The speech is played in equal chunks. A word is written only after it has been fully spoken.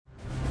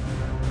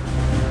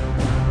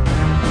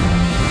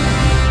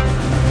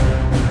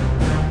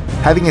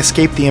Having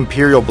escaped the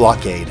Imperial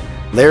blockade,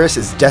 Laris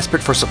is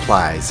desperate for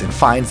supplies and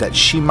finds that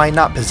she might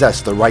not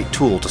possess the right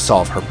tool to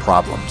solve her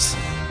problems.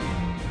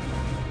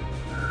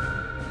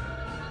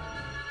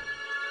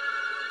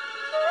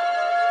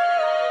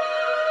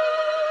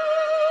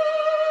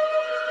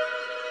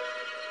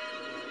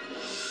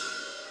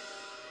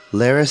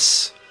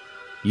 Laris,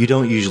 you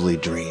don't usually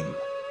dream.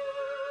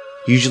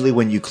 Usually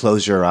when you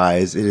close your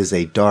eyes, it is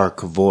a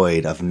dark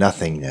void of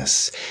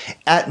nothingness.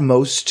 At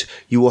most,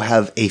 you will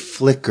have a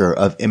flicker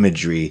of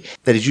imagery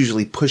that is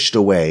usually pushed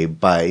away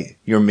by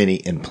your many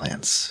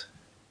implants.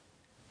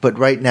 But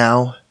right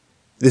now,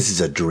 this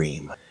is a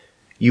dream.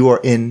 You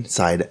are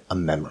inside a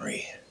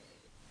memory.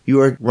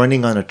 You are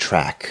running on a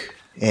track,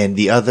 and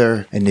the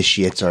other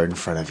initiates are in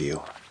front of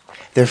you.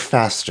 They're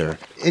faster.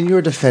 In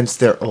your defense,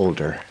 they're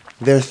older.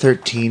 They're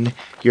 13,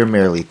 you're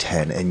merely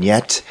 10, and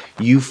yet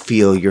you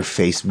feel your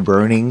face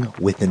burning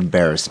with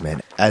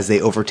embarrassment as they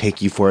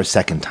overtake you for a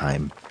second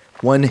time.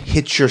 One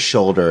hits your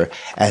shoulder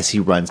as he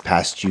runs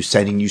past you,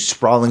 sending you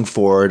sprawling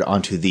forward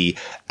onto the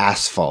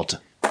asphalt.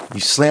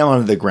 You slam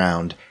onto the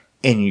ground,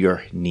 and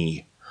your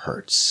knee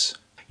hurts.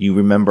 You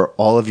remember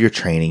all of your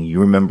training. You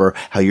remember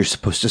how you're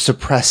supposed to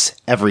suppress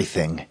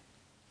everything.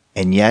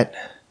 And yet,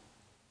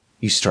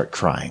 you start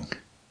crying.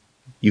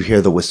 You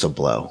hear the whistle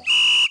blow.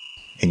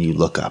 And you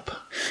look up.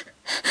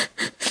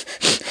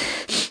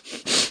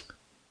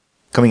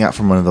 Coming out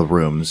from one of the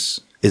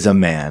rooms is a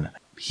man.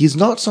 He's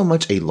not so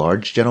much a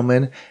large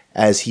gentleman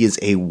as he is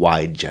a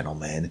wide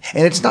gentleman.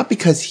 And it's not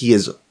because he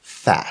is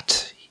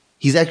fat.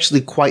 He's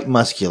actually quite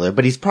muscular,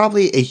 but he's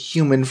probably a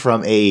human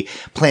from a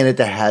planet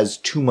that has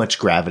too much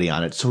gravity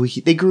on it. So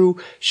they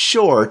grew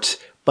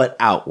short, but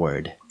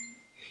outward.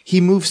 He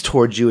moves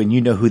towards you, and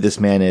you know who this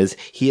man is.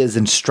 He is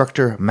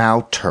Instructor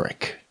Mal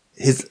Turek.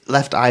 His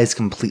left eye is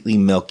completely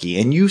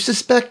milky, and you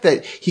suspect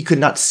that he could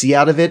not see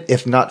out of it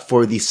if not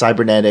for the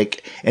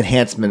cybernetic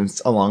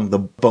enhancements along the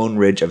bone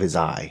ridge of his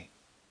eye.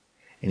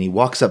 And he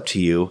walks up to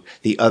you,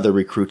 the other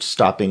recruits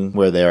stopping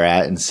where they're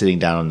at and sitting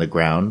down on the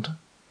ground,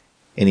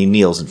 and he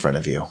kneels in front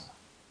of you.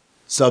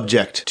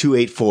 Subject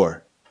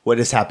 284, what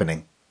is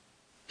happening?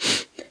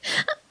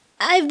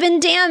 I've been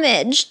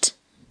damaged.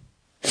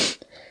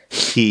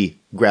 He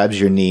grabs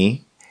your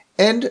knee,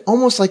 and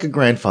almost like a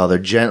grandfather,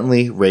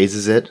 gently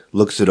raises it,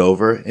 looks it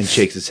over, and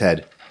shakes his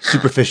head.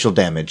 Superficial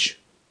damage.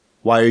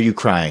 Why are you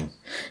crying?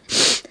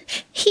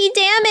 He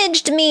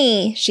damaged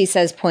me, she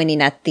says,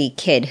 pointing at the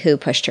kid who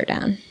pushed her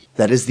down.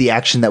 That is the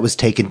action that was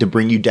taken to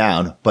bring you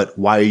down, but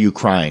why are you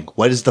crying?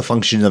 What is the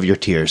function of your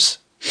tears?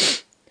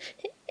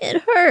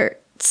 It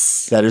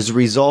hurts. That is a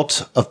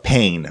result of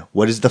pain.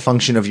 What is the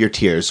function of your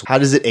tears? How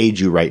does it aid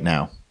you right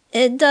now?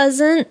 It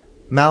doesn't.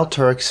 Mal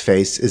Turek's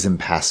face is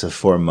impassive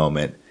for a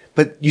moment.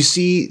 But you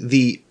see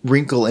the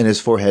wrinkle in his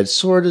forehead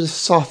sort of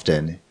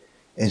soften,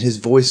 and his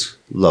voice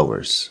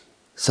lowers.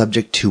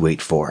 Subject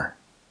 284.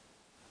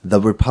 The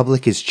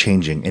Republic is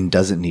changing and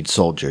doesn't need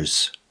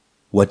soldiers.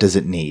 What does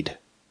it need?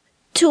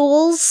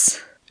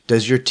 Tools.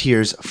 Does your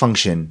tears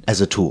function as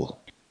a tool?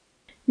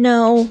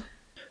 No.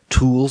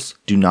 Tools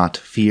do not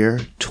fear.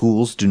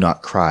 Tools do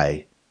not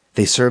cry.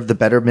 They serve the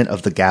betterment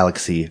of the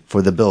galaxy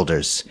for the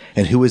builders.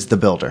 And who is the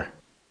builder?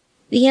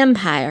 The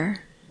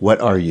Empire. What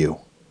are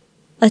you?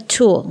 A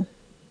tool.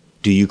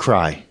 Do you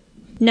cry?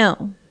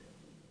 No.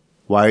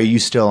 Why are you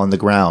still on the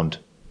ground?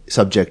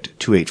 Subject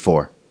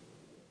 284.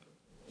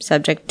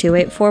 Subject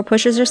 284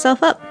 pushes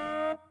herself up.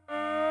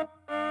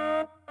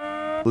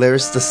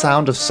 Laris, the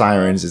sound of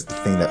sirens is the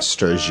thing that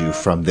stirs you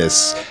from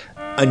this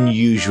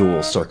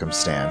unusual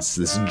circumstance,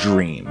 this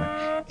dream,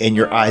 and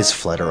your eyes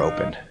flutter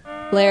open.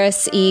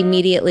 Laris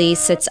immediately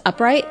sits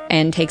upright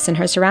and takes in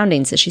her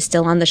surroundings as she's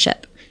still on the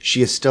ship.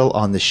 She is still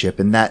on the ship,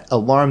 and that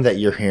alarm that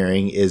you're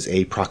hearing is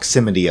a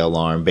proximity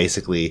alarm,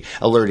 basically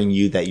alerting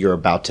you that you're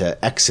about to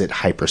exit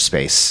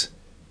hyperspace.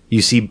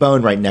 You see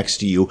Bone right next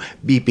to you,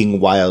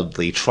 beeping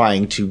wildly,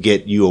 trying to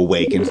get you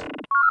awake, and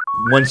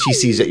once he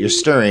sees that you're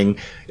stirring,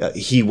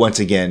 he once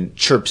again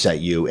chirps at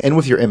you, and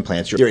with your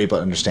implants, you're able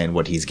to understand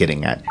what he's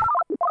getting at.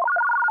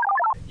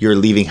 You're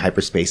leaving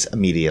hyperspace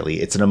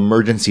immediately. It's an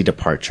emergency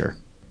departure.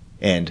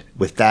 And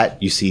with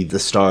that, you see the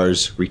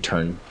stars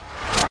return.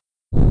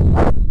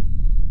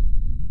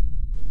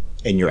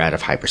 And you're out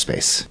of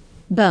hyperspace.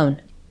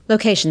 Bone.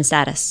 Location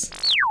status.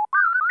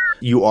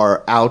 You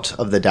are out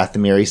of the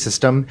Dathomiri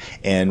system,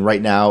 and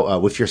right now,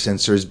 with your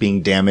sensors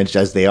being damaged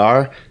as they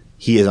are,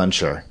 he is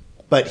unsure.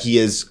 But he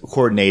is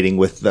coordinating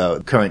with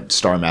the current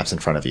star maps in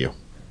front of you.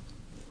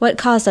 What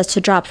caused us to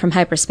drop from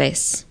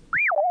hyperspace?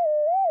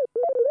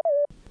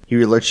 He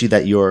alerts you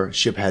that your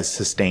ship has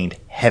sustained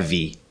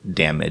heavy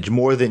damage,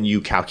 more than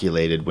you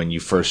calculated when you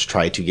first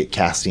tried to get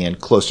Castian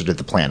closer to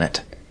the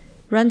planet.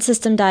 Run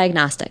system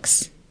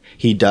diagnostics.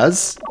 He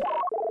does.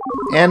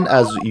 And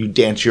as you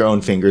dance your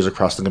own fingers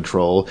across the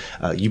control,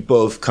 you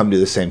both come to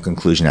the same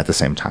conclusion at the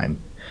same time.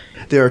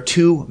 There are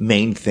two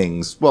main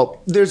things.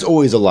 Well, there's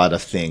always a lot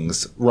of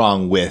things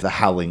wrong with a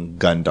Howling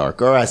Gundark,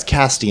 or as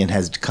Castian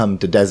has come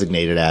to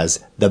designate it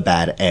as, the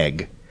bad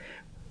egg.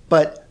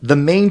 But the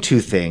main two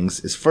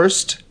things is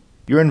first,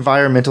 your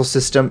environmental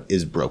system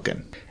is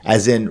broken.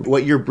 As in,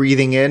 what you're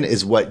breathing in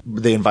is what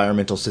the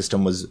environmental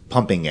system was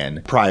pumping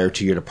in prior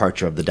to your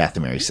departure of the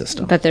Dathomiri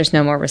system. But there's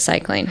no more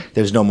recycling.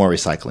 There's no more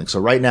recycling. So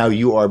right now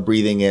you are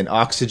breathing in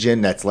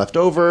oxygen that's left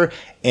over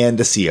and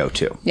the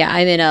CO2. Yeah,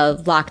 I'm in a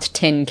locked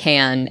tin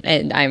can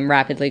and I'm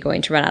rapidly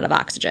going to run out of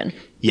oxygen.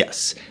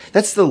 Yes.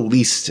 That's the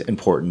least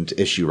important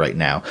issue right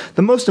now.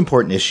 The most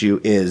important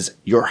issue is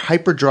your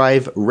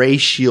hyperdrive ray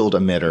shield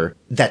emitter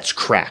that's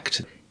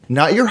cracked.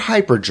 Not your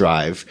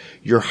hyperdrive,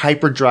 your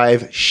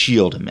hyperdrive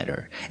shield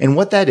emitter. And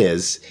what that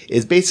is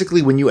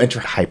basically when you enter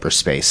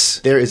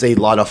hyperspace, there is a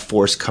lot of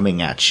force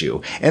coming at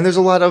you. And there's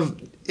a lot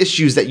of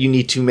issues that you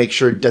need to make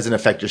sure it doesn't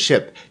affect your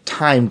ship.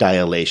 Time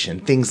dilation,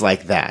 things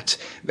like that.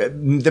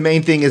 The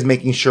main thing is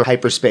making sure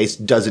hyperspace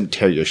doesn't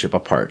tear your ship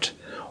apart.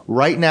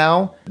 Right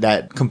now,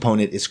 that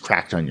component is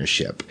cracked on your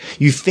ship.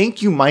 You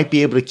think you might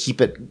be able to keep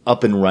it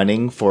up and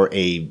running for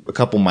a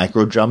couple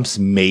micro jumps,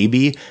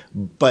 maybe,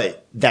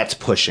 but that's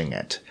pushing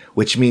it.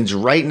 Which means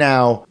right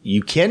now,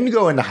 you can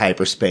go into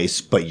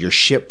hyperspace, but your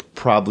ship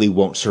probably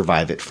won't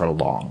survive it for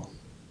long.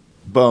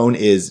 Bone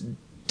is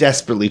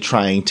desperately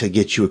trying to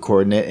get you a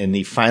coordinate, and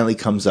he finally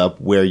comes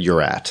up where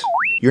you're at.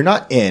 You're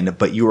not in,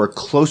 but you are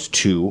close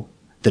to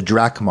the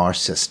Drakmar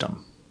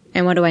system.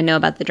 And what do I know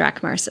about the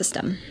Drakmar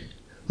system?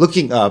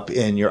 Looking up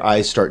and your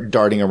eyes start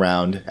darting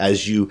around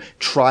as you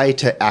try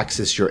to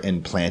access your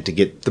implant to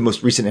get the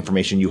most recent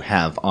information you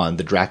have on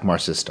the Drakmar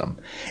system.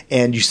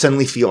 And you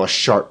suddenly feel a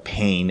sharp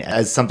pain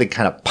as something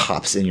kind of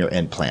pops in your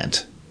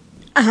implant.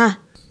 Uh-huh.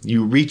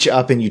 You reach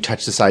up and you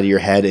touch the side of your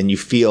head and you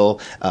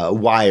feel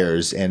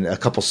wires and a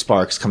couple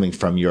sparks coming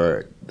from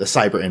the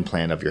cyber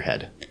implant of your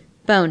head.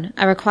 Bone,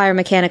 I require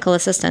mechanical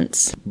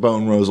assistance.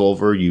 Bone rolls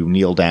over, you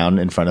kneel down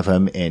in front of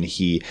him, and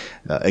he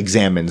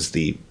examines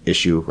the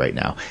issue right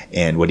now.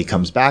 And what he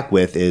comes back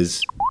with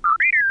is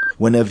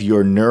one of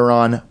your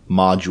neuron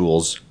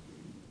modules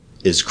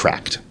is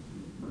cracked.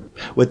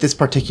 What this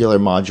particular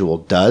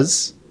module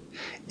does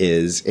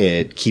is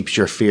it keeps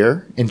your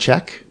fear in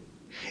check.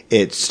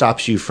 It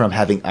stops you from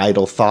having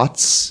idle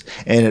thoughts,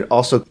 and it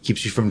also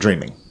keeps you from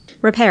dreaming.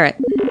 Repair it.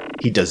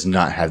 He does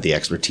not have the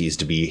expertise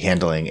to be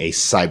handling a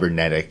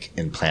cybernetic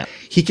implant.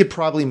 He could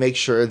probably make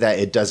sure that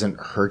it doesn't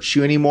hurt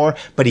you anymore,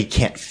 but he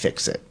can't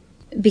fix it.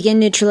 Begin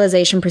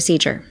neutralization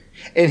procedure.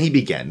 And he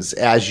begins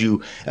as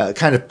you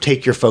kind of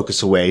take your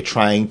focus away,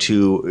 trying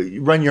to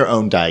run your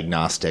own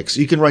diagnostics.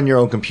 You can run your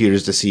own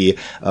computers to see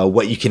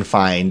what you can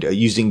find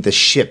using the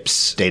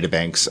ship's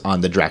databanks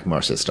on the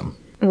Drakmar system.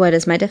 What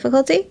is my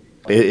difficulty?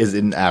 It is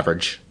an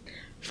average.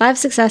 5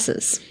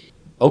 successes.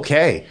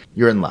 Okay,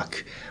 you're in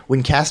luck.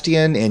 When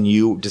Castian and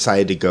you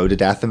decided to go to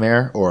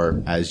Dathomir,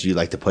 or as you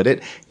like to put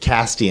it,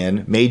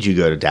 Castian made you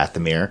go to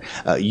Dathomir,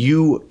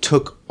 you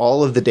took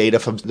all of the data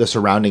from the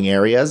surrounding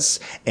areas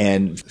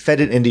and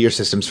fed it into your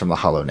systems from the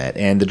HoloNet.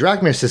 And the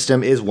Drakmir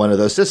system is one of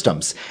those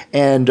systems.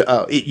 And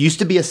it used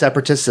to be a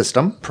separatist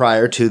system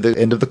prior to the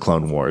end of the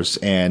Clone Wars.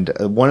 And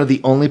one of the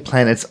only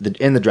planets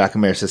in the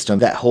Drakmir system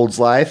that holds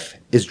life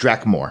is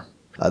Drakmor.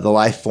 The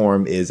life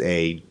form is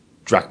a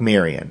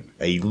Drakmirian,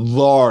 a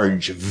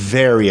large,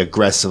 very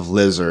aggressive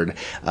lizard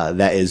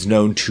that is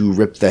known to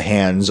rip the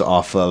hands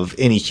off of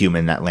any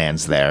human that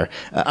lands there.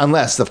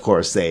 Unless, of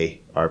course,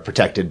 they are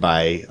protected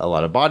by a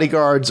lot of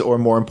bodyguards, or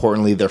more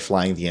importantly, they're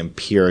flying the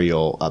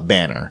Imperial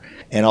banner.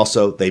 And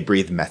also, they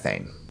breathe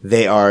methane.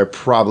 They are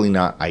probably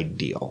not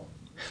ideal.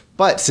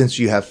 But since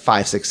you have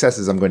 5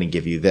 successes, I'm going to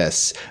give you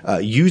this.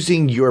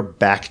 Using your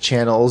back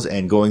channels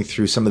and going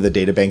through some of the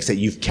databanks that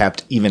you've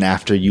kept even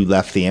after you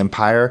left the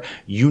Empire,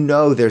 you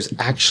know there's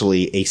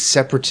actually a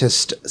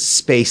separatist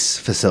space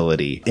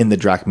facility in the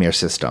Drakmir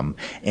system.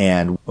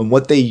 And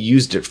what they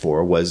used it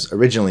for was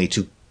originally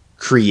to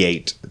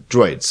create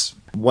droids.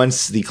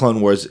 Once the Clone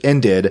Wars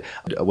ended,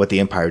 what the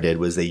Empire did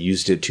was they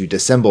used it to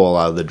disassemble a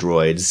lot of the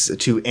droids,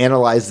 to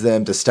analyze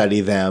them, to study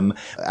them.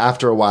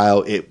 After a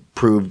while, it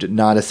proved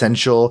not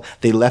essential.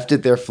 They left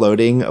it there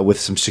floating with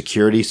some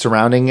security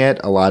surrounding it,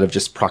 a lot of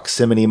just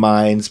proximity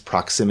mines,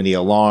 proximity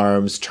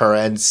alarms,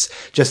 turrets,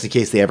 just in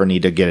case they ever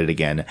need to get it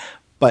again.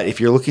 But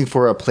if you're looking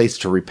for a place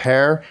to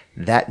repair,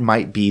 that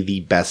might be the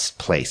best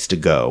place to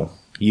go.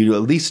 You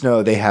at least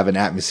know they have an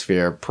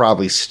atmosphere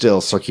probably still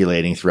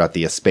circulating throughout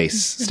the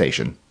space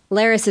station.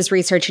 Laris is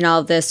researching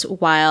all of this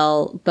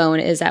while Bone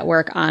is at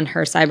work on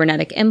her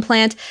cybernetic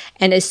implant.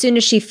 And as soon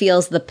as she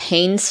feels the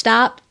pain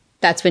stop,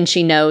 that's when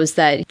she knows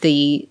that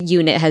the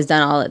unit has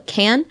done all it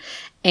can.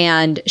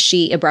 And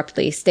she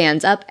abruptly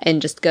stands up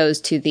and just goes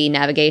to the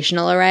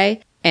navigational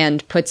array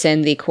and puts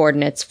in the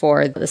coordinates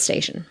for the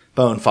station.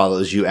 Bone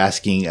follows you,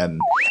 asking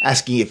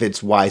if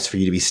it's wise for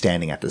you to be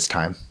standing at this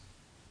time.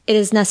 It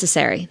is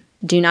necessary.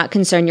 Do not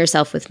concern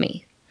yourself with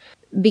me.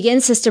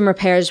 Begin system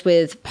repairs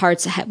with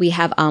parts we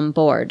have on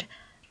board.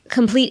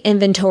 Complete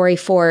inventory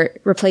for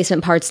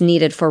replacement parts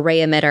needed for ray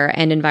emitter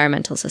and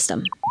environmental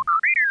system.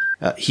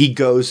 He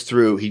goes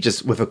through,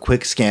 with a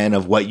quick scan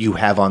of what you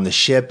have on the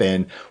ship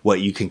and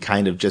what you can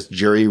kind of just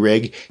jury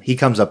rig, he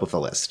comes up with a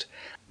list.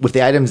 With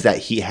the items that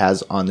he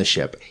has on the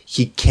ship,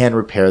 he can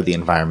repair the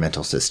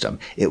environmental system.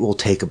 It will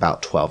take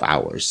about 12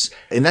 hours.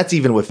 And that's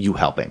even with you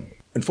helping.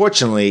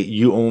 Unfortunately,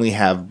 you only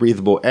have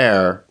breathable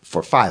air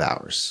for 5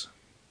 hours.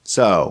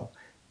 So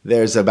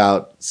there's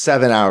about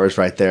 7 hours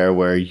right there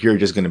where you're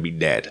just going to be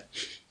dead.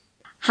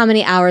 How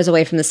many hours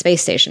away from the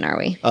space station are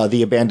we?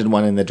 The abandoned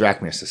one in the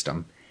Drachmir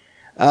system.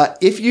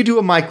 If you do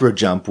a micro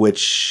jump,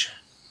 which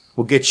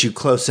will get you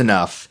close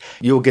enough,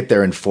 you'll get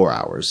there in 4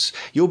 hours.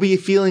 You'll be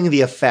feeling the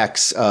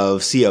effects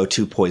of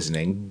CO2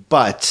 poisoning,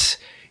 but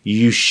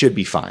you should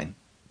be fine.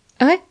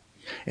 Okay.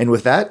 And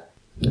with that,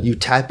 you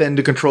tap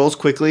into controls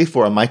quickly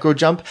for a micro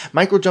jump.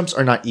 Micro jumps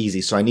are not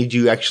easy, so I need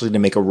you actually to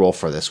make a roll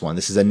for this one.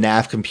 This is a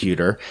nav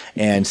computer,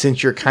 and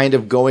since you're kind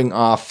of going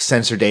off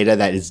sensor data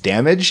that is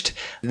damaged,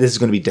 this is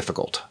going to be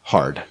difficult,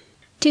 hard.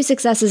 2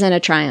 successes and a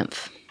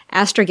triumph.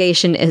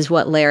 Astrogation is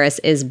what Laris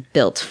is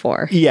built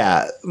for.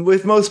 Yeah,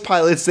 with most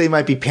pilots, they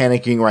might be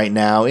panicking right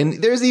now,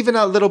 and there's even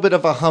a little bit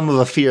of a hum of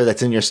a fear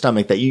that's in your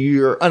stomach that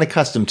you're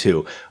unaccustomed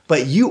to.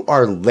 But you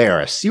are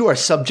Laris. You are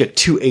Subject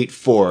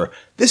 284.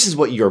 This is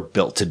what you're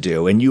built to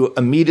do, and you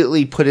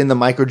immediately put in the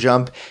micro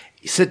jump.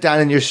 You sit down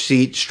in your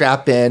seat,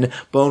 strap in,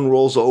 Bone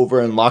rolls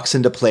over and locks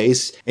into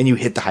place, and you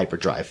hit the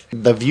hyperdrive.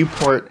 The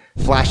viewport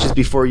flashes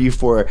before you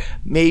for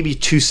maybe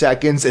 2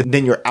 seconds, and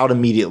then you're out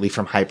immediately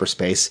from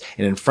hyperspace.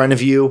 And in front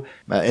of you,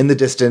 in the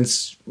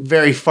distance,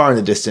 very far in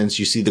the distance,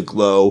 you see the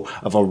glow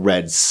of a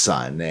red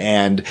sun,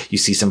 and you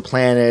see some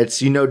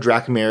planets. You know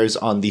Drachmir is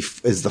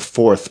the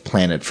 4th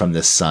planet from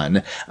this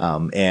sun,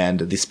 and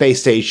the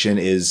space station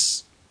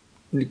is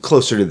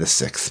closer to the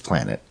 6th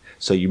planet.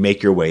 So you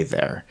make your way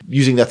there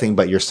using nothing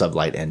but your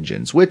sublight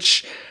engines,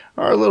 which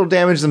are a little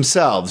damaged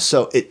themselves.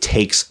 So it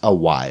takes a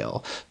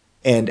while.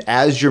 And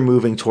as you're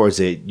moving towards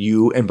it,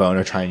 you and Bone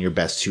are trying your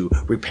best to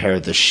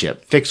repair the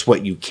ship, fix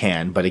what you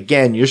can. But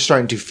again, you're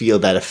starting to feel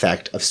that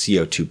effect of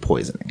CO2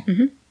 poisoning.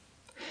 Mm-hmm.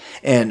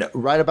 And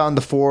right about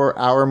the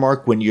 4-hour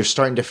mark, when you're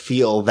starting to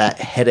feel that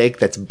headache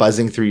that's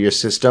buzzing through your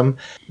system,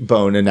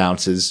 Bone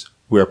announces,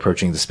 we're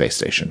approaching the space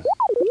station.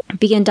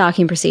 Begin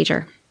docking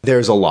procedure.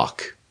 There's a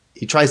lock.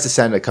 He tries to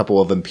send a couple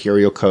of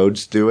Imperial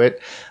codes through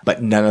it,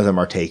 but none of them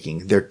are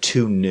taking. They're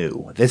too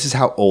new. This is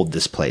how old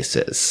this place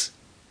is.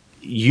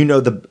 You know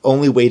the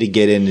only way to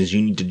get in is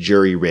you need to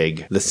jury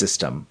rig the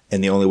system.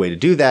 And the only way to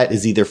do that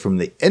is either from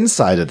the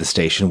inside of the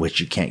station, which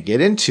you can't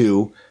get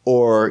into,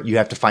 or you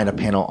have to find a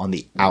panel on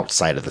the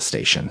outside of the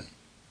station.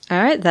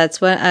 All right,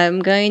 that's what I'm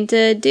going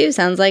to do.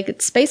 Sounds like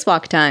it's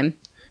spacewalk time.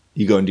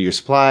 You go into your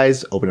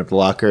supplies, open up the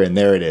locker, and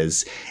there it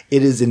is.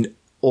 It is an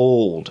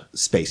old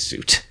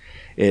spacesuit.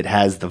 It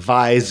has the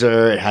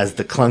visor. It has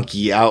the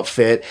clunky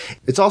outfit.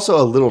 It's also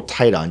a little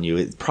tight on you.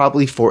 It's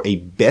probably for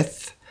a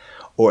Bith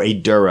or a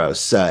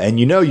Duros. And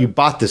you know you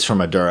bought this from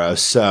a Duros,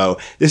 so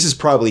this is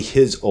probably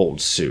his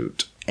old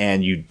suit.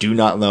 And you do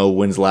not know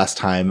when's the last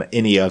time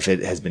any of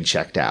it has been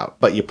checked out.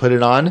 But you put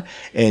it on,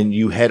 and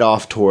you head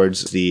off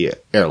towards the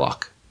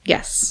airlock.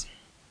 Yes.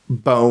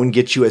 Bone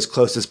gets you as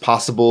close as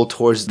possible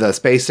towards the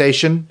space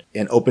station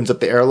and opens up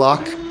the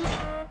airlock.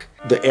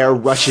 The air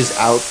rushes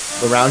out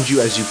around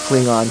you as you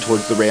cling on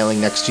towards the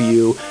railing next to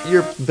you.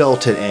 You're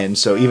belted in,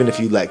 so even if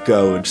you let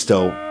go, it'd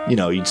still,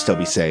 you'd still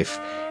be safe.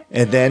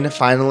 And then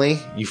finally,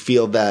 you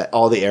feel that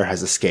all the air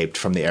has escaped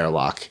from the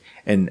airlock,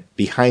 and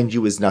behind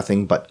you is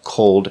nothing but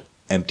cold,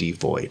 empty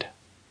void.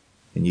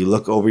 And you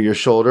look over your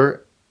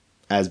shoulder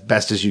as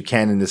best as you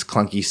can in this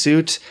clunky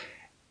suit,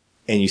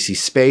 and you see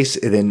space,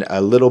 and then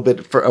a little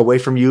bit away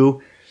from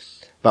you,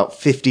 about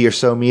 50 or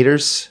so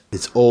meters,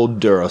 it's old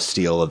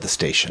Durosteel of the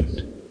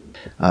station.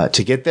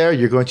 To get there,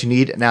 you're going to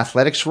need an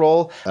athletics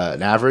roll,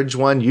 an average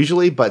one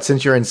usually, but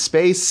since you're in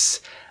space,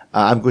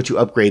 I'm going to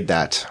upgrade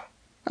that.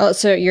 Oh,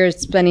 so you're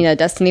spending a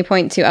destiny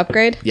point to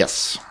upgrade?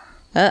 Yes.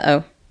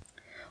 Uh-oh.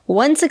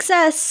 1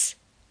 success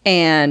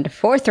and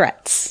 4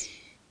 threats.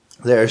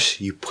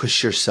 You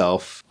push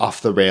yourself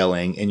off the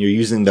railing, and you're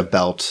using the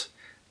belt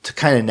to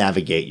kind of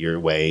navigate your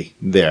way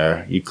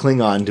there. You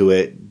cling onto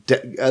it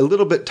a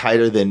little bit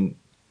tighter than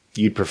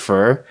you'd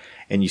prefer,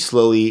 and you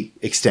slowly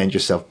extend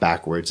yourself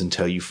backwards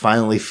until you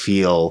finally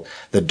feel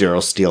the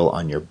Durosteel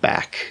on your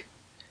back.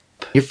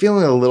 You're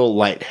feeling a little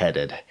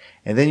lightheaded,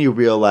 and then you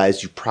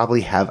realize you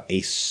probably have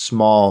a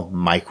small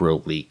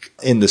micro leak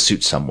in the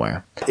suit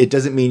somewhere. It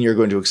doesn't mean you're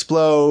going to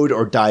explode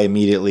or die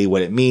immediately.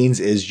 What it means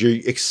is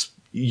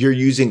you're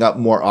using up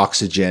more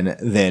oxygen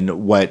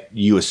than what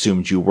you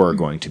assumed you were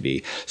going to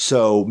be.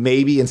 So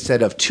maybe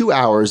instead of 2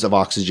 hours of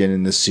oxygen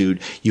in the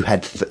suit, you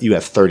have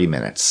 30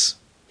 minutes.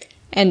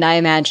 And I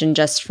imagine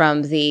just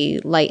from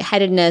the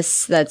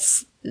lightheadedness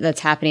that's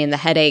happening in the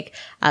headache,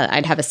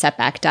 I'd have a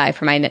setback die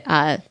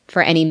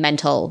for any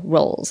mental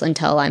rolls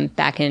until I'm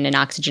back in an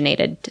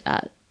oxygenated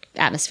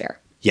atmosphere.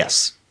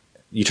 Yes.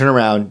 You turn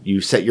around,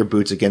 you set your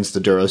boots against the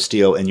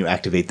Durosteel, and you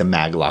activate the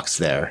mag locks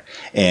there.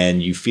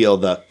 And you feel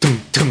the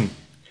tum-tum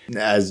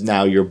as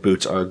now your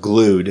boots are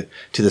glued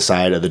to the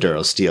side of the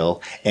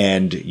Durosteel.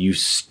 And you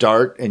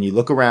start and you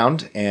look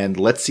around, and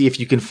let's see if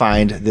you can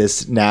find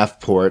this nav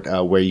port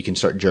where you can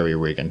start jury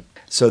rigging.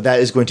 So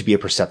that is going to be a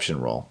perception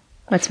roll.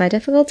 What's my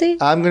difficulty?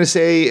 I'm going to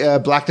say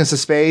blackness of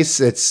space.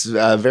 It's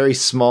a very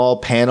small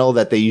panel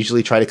that they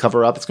usually try to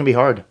cover up. It's going to be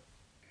hard.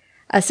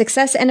 A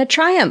success and a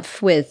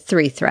triumph with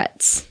 3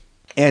 threats.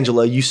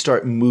 Angela, you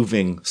start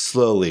moving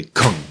slowly,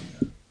 kung,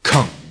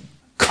 kung,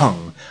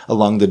 kung,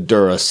 along the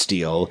Dura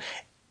steel.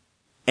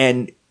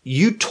 And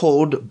you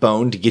told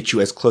Bone to get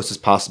you as close as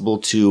possible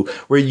to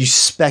where you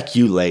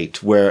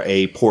speculate where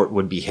a port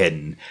would be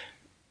hidden.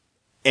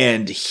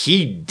 And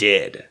he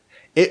did.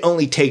 It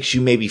only takes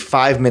you maybe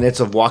 5 minutes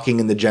of walking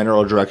in the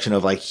general direction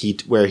of like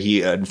where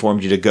he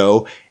informed you to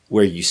go,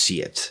 where you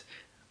see it.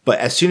 But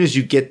as soon as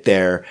you get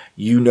there,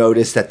 you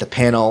notice that the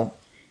panel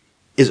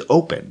is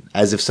open,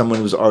 as if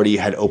someone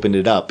had opened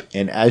it up.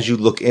 And as you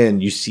look in,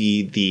 you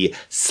see the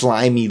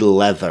slimy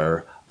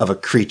leather of a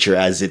creature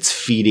as it's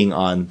feeding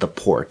on the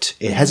port.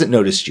 It hasn't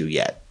noticed you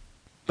yet,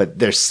 but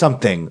there's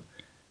something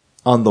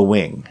on the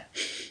wing.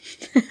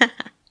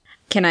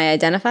 Can I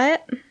identify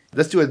it?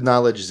 Let's do a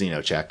knowledge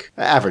Xeno check.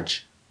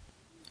 Average.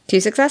 2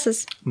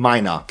 successes.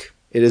 Mynock.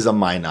 It is a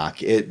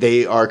Mynock.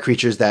 They are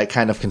creatures that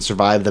kind of can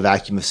survive the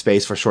vacuum of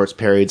space for short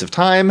periods of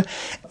time,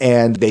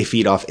 and they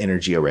feed off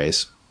energy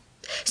arrays.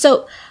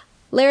 So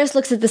Laris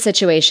looks at the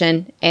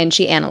situation and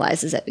she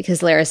analyzes it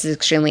because Laris is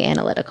extremely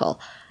analytical.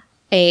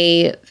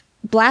 A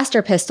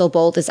blaster pistol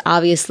bolt is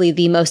obviously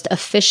the most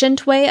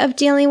efficient way of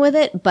dealing with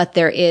it, but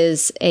there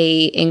is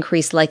a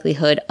increased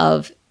likelihood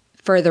of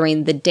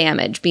furthering the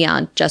damage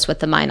beyond just what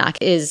the Mynock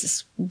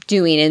is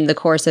doing in the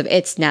course of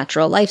its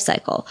natural life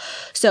cycle.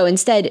 So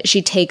instead,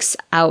 she takes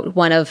out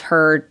one of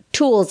her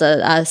tools,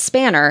 a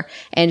spanner,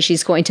 and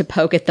she's going to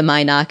poke at the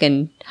Mynock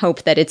and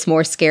hope that it's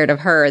more scared of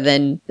her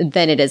than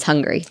it is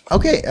hungry.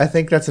 Okay, I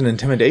think that's an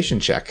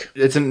intimidation check.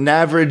 It's an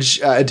average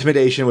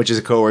intimidation, which is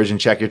a coercion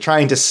check. You're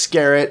trying to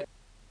scare it.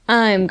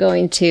 I'm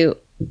going to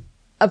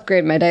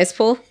upgrade my dice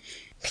pool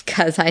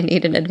because I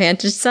need an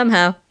advantage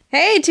somehow.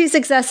 Hey, 2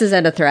 successes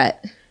and a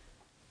threat.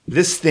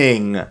 This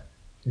thing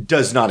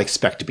does not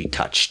expect to be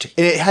touched.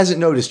 And it hasn't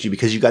noticed you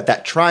because you got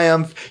that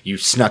triumph, you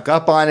snuck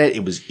up on it,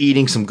 it was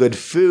eating some good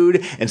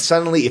food, and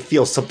suddenly it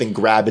feels something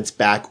grab its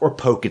back or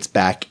poke its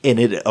back, and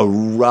it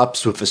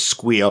erupts with a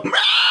squeal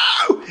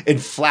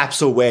and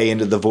flaps away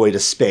into the void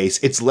of space.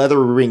 Its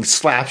leather ring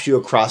slaps you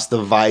across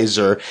the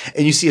visor,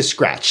 and you see a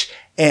scratch.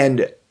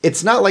 And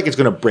it's not like it's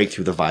going to break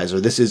through the visor.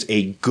 This is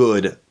a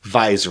good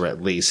visor,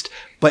 at least.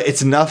 But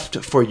it's enough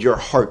for your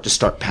heart to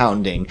start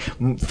pounding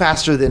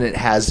faster than it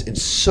has in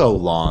so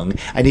long.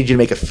 I need you to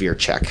make a fear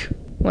check.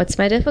 What's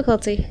my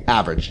difficulty?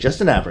 Average.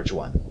 Just an average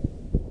one.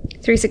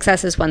 3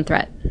 successes, 1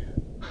 threat.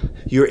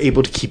 You're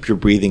able to keep your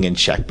breathing in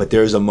check, but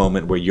there's a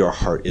moment where your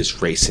heart is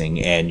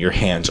racing and your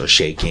hands are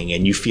shaking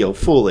and you feel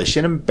foolish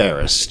and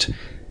embarrassed.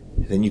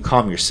 Then you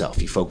calm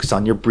yourself. You focus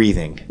on your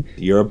breathing.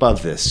 You're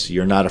above this.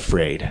 You're not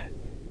afraid.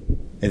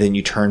 And then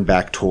you turn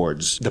back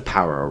towards the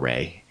power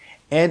array.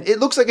 And it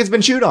looks like it's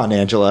been chewed on,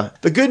 Angela.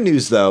 The good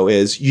news, though,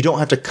 is you don't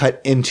have to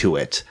cut into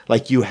it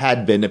like you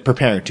had been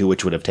preparing to,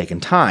 which would have taken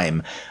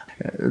time.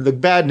 The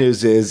bad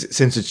news is,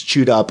 since it's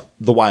chewed up,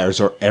 the wires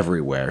are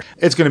everywhere.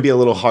 It's going to be a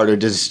little harder to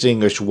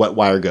distinguish what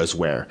wire goes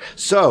where.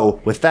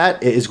 So, with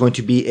that, it is going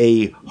to be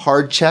a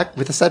hard check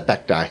with a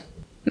setback die.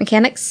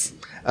 Mechanics?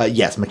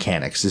 Yes,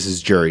 mechanics. This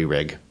is jury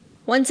rig.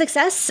 1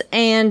 success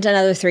and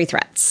another 3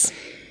 threats.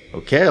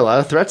 Okay, a lot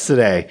of threats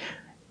today.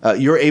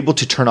 You're able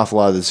to turn off a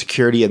lot of the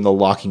security and the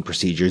locking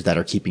procedures that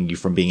are keeping you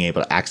from being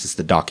able to access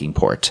the docking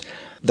port.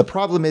 The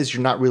problem is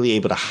you're not really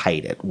able to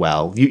hide it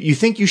well. You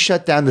think you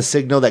shut down the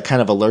signal that kind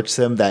of alerts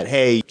them that,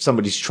 hey,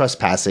 somebody's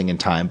trespassing in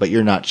time, but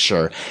you're not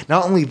sure.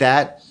 Not only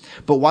that,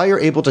 but while you're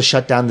able to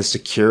shut down the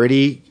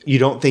security, you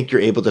don't think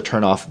you're able to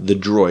turn off the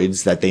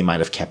droids that they might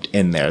have kept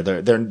in there.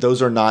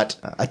 Those are not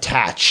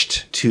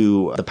attached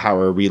to the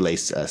power relay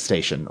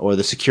station or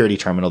the security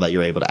terminal that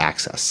you're able to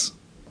access.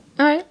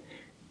 All right.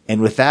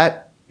 And with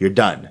that, you're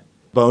done.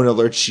 Bone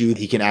alerts you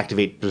he can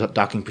activate the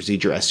docking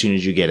procedure as soon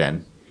as you get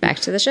in. Back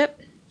to the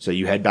ship. So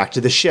you head back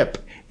to the ship.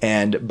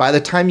 And by the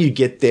time you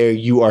get there,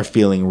 you are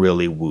feeling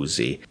really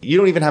woozy. You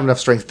don't even have enough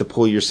strength to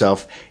pull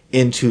yourself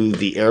into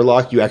the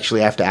airlock. You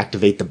actually have to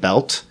activate the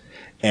belt.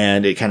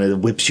 And it kind of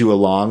whips you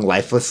along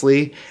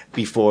lifelessly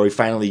before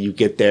finally you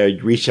get there.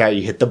 You reach out,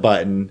 you hit the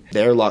button.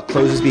 The airlock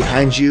closes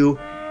behind you.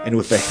 And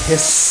with a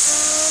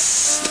hiss,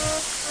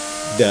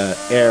 the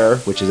air,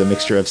 which is a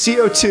mixture of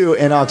CO2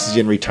 and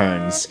oxygen,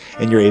 returns,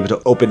 and you're able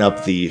to open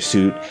up the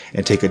suit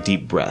and take a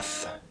deep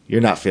breath. You're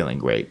not feeling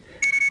great.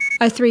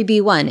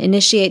 R3B1,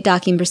 initiate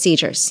docking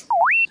procedures.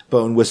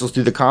 Bone whistles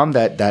through the comm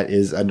that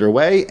is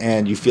underway,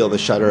 and you feel the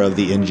shudder of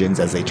the engines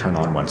as they turn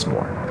on once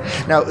more.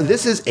 Now,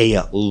 this is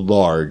a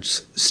large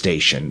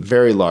station,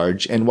 very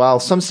large, and while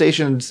some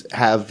stations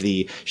have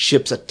the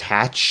ships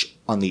attached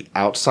on the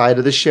outside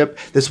of the ship,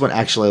 this one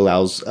actually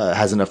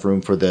has enough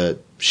room for the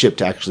ship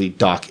to actually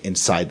dock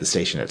inside the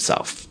station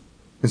itself.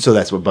 And so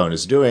that's what Bone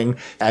is doing.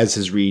 As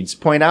his reads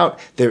point out,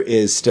 there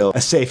is still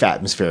a safe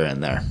atmosphere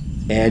in there.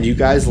 And you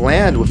guys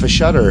land with a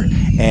shudder.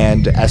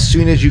 And as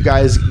soon as you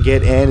guys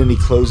get in and he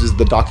closes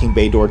the docking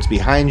bay doors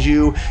behind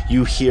you,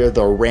 you hear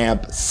the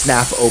ramp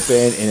snap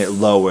open and it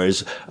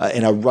lowers,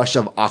 and a rush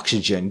of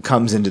oxygen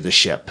comes into the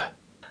ship.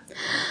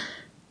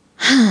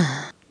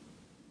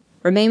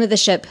 Remain with the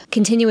ship.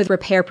 Continue with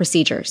repair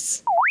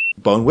procedures.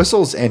 Bone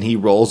whistles and he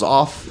rolls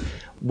off.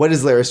 What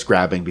is Laris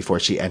grabbing before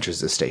she enters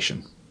the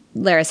station?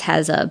 Laris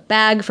has a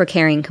bag for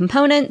carrying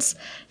components.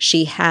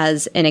 She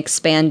has an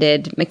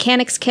expanded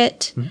mechanics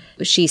kit.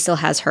 Mm-hmm. She still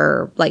has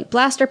her light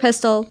blaster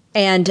pistol.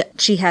 And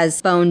she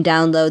has Bone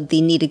download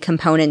the needed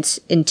components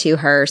into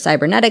her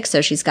cybernetics,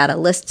 so she's got a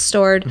list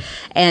stored.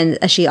 Mm-hmm.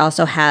 And she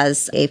also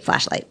has a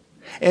flashlight.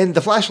 And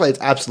the flashlight's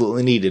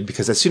absolutely needed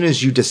because as soon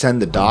as you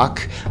descend the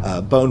dock,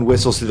 Bone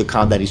whistles through the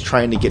comm that he's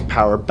trying to get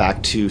power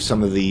back to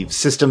some of the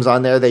systems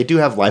on there. They do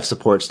have life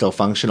support still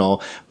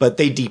functional, but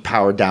they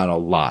depower down a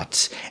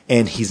lot.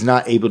 And he's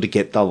not able to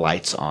get the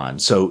lights on.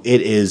 So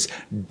it is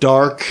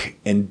dark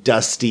and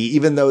dusty.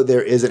 Even though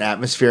there is an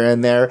atmosphere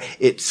in there,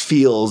 it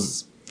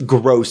feels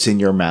gross in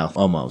your mouth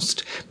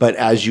almost. But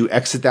as you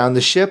exit down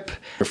the ship,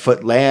 your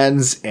foot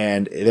lands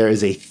and there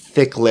is a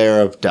thick layer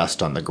of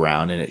dust on the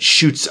ground and it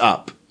shoots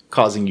up,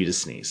 causing you to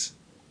sneeze.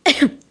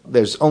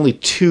 There's only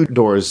 2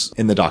 doors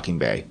in the docking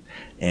bay,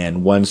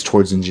 and one's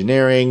towards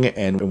engineering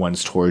and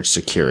one's towards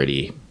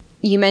security.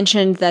 You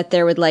mentioned that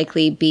there would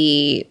likely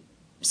be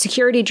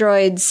security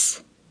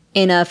droids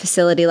in a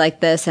facility like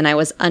this, and I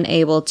was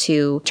unable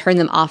to turn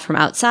them off from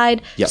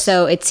outside. Yes.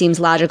 So it seems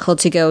logical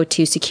to go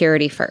to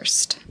security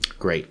first.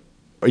 Great.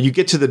 Or you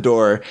get to the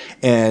door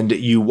and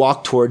you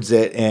walk towards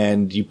it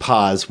and you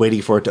pause,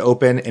 waiting for it to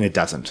open, and it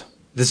doesn't.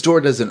 This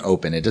door doesn't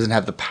open. It doesn't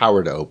have the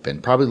power to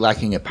open, probably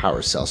lacking a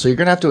power cell. So you're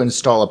going to have to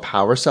install a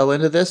power cell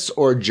into this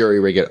or jury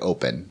rig it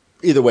open.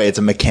 Either way, it's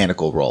a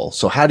mechanical roll.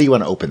 So how do you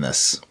want to open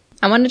this?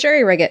 I want to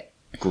jury rig it.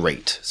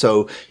 Great.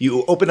 So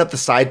you open up the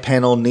side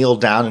panel, kneel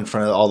down in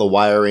front of all the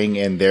wiring,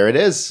 and there it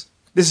is.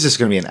 This is just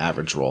going to be an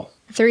average roll.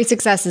 3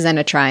 successes and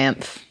a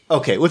triumph.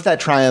 Okay, with that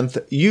triumph,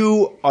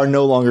 you are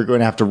no longer going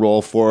to have to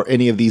roll for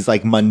any of these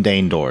like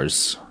mundane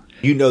doors.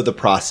 You know the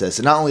process.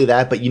 And not only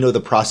that, but you know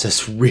the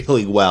process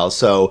really well.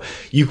 So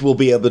you will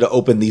be able to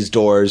open these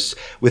doors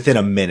within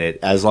a minute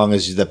as long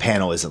as the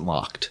panel isn't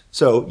locked.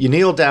 So you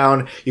kneel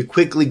down, you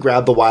quickly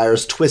grab the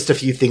wires, twist a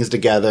few things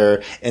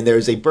together, and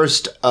there's a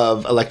burst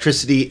of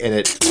electricity and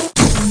it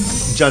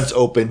jumps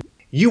open.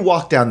 You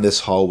walk down this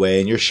hallway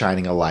and you're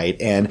shining a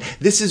light, and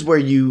this is where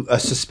you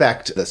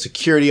suspect the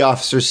security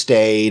officer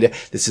stayed.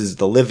 This is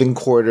the living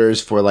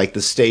quarters for like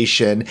the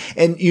station,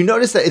 and you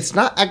notice that it's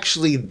not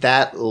actually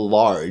that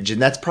large,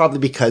 and that's probably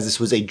because this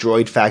was a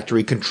droid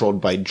factory controlled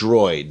by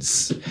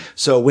droids.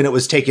 So when it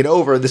was taken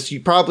over,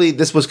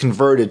 this was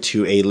converted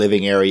to a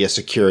living area,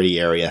 security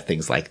area,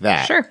 things like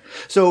that. Sure.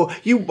 So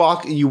you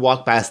walk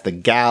past the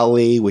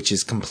galley, which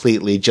is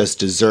completely just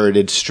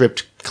deserted,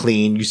 stripped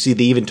clean. You see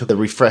they even took the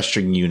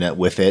refreshing unit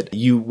with it.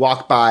 You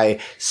walk by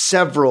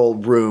several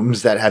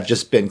rooms that have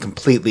just been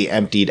completely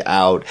emptied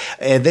out.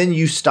 And then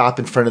you stop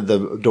in front of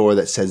the door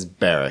that says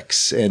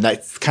barracks. And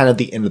that's kind of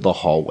the end of the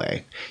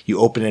hallway. You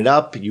open it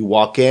up, you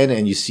walk in,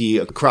 and you see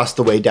across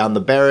the way down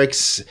the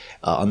barracks,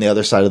 on the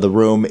other side of the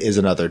room is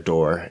another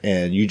door.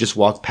 And you just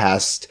walk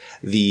past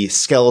the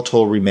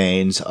skeletal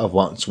remains of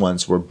what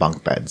once were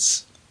bunk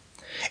beds.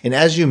 And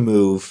as you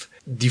move,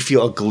 you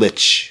feel a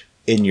glitch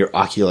in your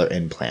ocular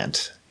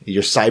implant.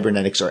 Your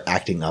cybernetics are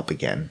acting up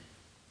again.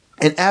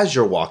 And as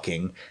you're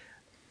walking,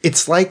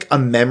 it's like a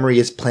memory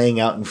is playing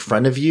out in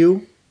front of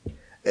you,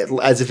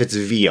 as if it's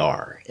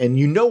VR. And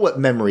you know what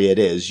memory it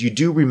is. You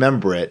do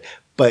remember it,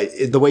 but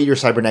the way your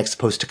cybernetics is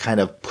supposed to kind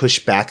of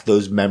push back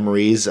those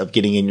memories of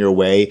getting in your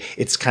way,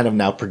 it's kind of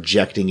now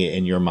projecting it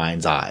in your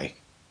mind's eye.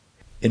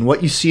 And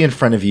what you see in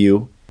front of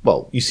you,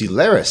 well, you see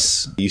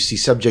Laris. You see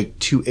Subject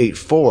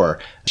 284.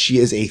 She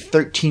is a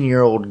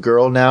 13-year-old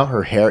girl now.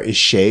 Her hair is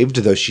shaved,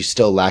 though she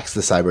still lacks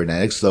the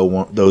cybernetics,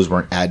 though those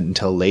weren't added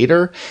until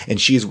later.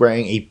 And she's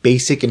wearing a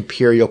basic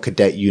Imperial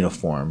cadet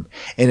uniform.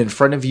 And in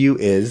front of you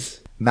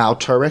is Mal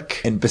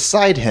Turek, and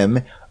beside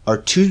him are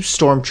 2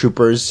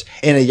 stormtroopers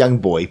and a young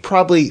boy,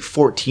 probably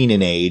 14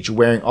 in age,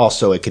 wearing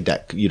also a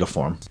cadet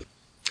uniform.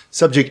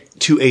 Subject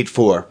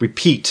 284,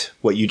 repeat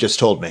what you just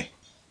told me.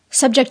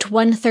 Subject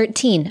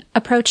 113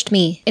 approached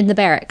me in the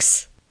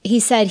barracks. He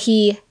said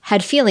he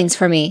had feelings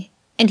for me,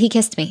 and he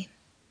kissed me.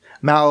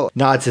 Mal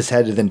nods his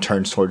head and then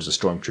turns towards the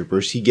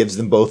stormtroopers. He gives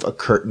them both a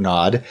curt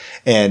nod,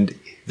 and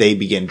they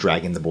begin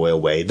dragging the boy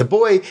away. The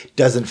boy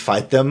doesn't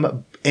fight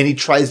them, and he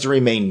tries to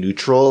remain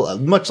neutral,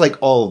 much like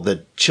all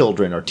the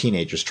children or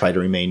teenagers try to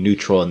remain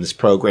neutral in this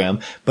program,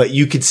 but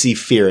you could see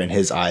fear in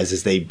his eyes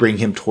as they bring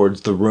him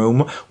towards the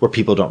room where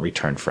people don't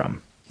return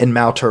from. And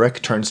Mal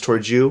Turek turns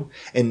towards you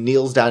and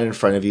kneels down in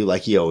front of you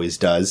like he always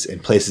does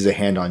and places a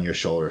hand on your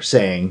shoulder,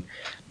 saying,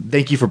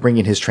 "Thank you for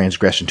bringing his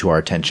transgression to our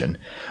attention.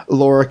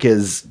 Lorik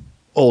is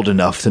old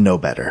enough to know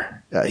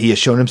better. He has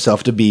shown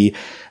himself to be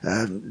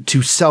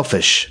too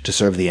selfish to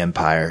serve the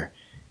Empire.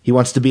 He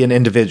wants to be an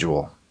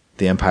individual.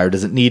 The Empire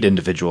doesn't need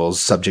individuals,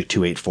 Subject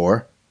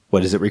 284.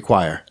 What does it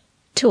require?"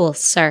 Tools,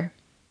 sir.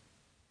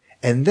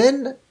 And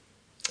then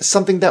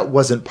something that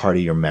wasn't part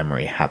of your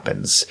memory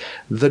happens.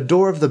 The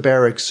door of the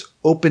barracks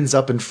opens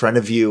up in front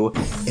of you,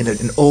 and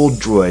an old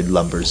droid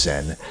lumbers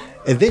in.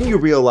 And then you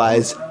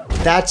realize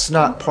That's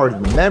not part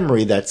of the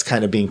memory that's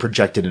kind of being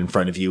projected in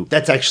front of you.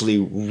 That's actually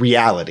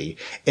reality.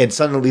 And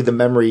suddenly the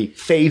memory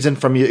fades in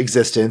from your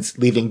existence,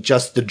 leaving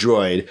just the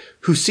droid,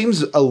 who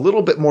seems a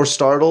little bit more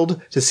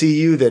startled to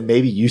see you than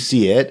maybe you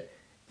see it.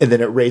 And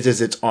then it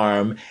raises its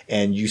arm,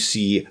 and you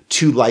see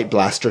 2 light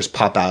blasters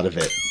pop out of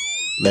it.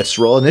 Let's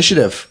roll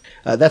initiative.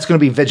 That's going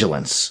to be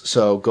vigilance.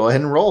 So go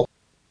ahead and roll.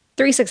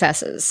 3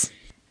 successes.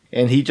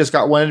 And he just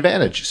got 1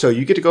 advantage. So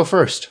you get to go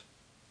first.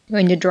 I'm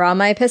going to draw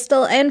my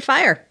pistol and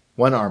fire.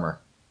 1 armor.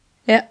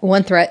 Yeah,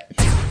 1 threat.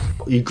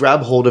 You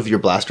grab hold of your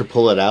blaster,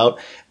 pull it out,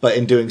 but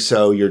in doing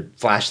so, your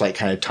flashlight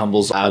kind of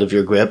tumbles out of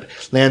your grip,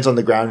 lands on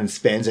the ground and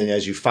spins, and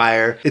as you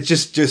fire, it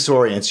just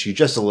disorients you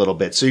just a little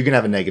bit, so you're going to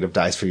have a negative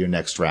dice for your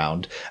next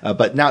round.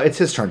 But now it's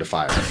his turn to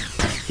fire.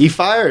 He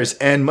fires,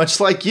 and much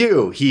like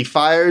you, he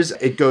fires,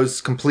 it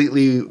goes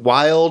completely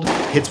wild,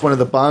 hits one of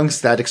the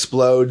bunks, that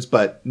explodes,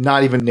 but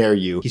not even near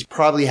you. He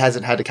probably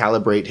hasn't had to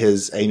calibrate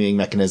his aiming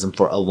mechanism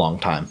for a long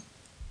time.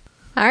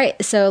 All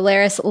right, so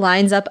Laris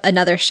lines up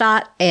another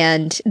shot,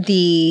 and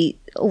the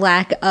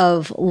lack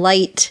of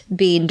light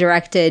being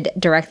directed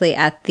directly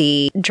at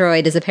the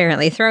droid is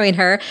apparently throwing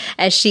her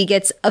as she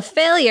gets a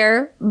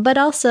failure, but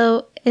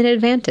also an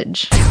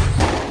advantage.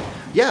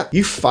 Yeah,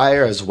 you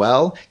fire as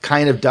well,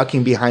 kind of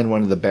ducking behind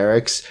one of the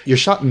barracks. Your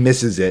shot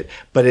misses it,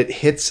 but it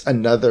hits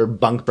another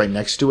bunk right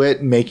next to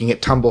it, making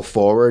it tumble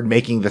forward,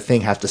 making the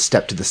thing have to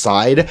step to the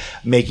side,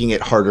 making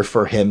it harder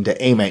for him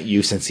to aim at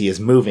you since he is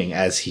moving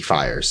as he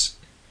fires.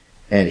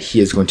 And he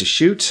is going to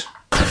shoot.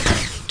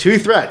 2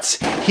 threats.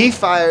 He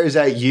fires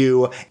at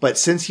you, but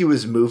since he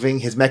was moving,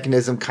 his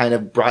mechanism kind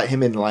of brought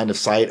him in line of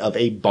sight of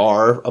a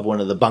bar of one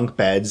of the bunk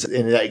beds,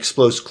 and that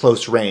explodes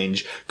close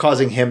range,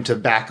 causing him to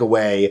back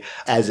away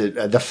as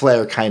the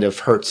flare kind of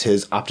hurts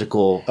his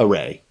optical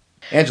array.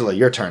 Angela,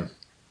 your turn.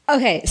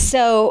 Okay,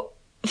 so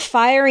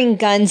firing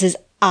guns is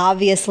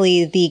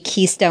obviously the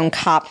Keystone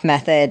Cop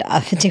method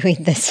of doing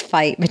this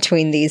fight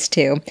between these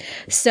two.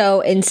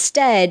 So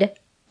instead,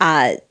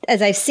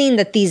 as I've seen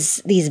that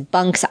these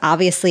bunks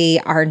obviously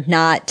are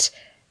not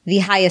the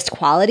highest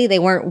quality, they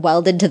weren't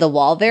welded to the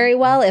wall very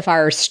well. If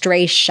our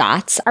stray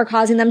shots are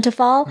causing them to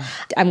fall,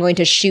 I'm going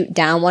to shoot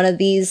down one of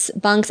these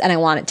bunks and I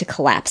want it to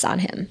collapse on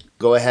him.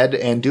 Go ahead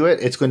and do it.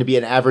 It's going to be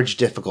an average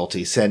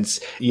difficulty since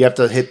you have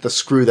to hit the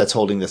screw that's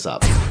holding this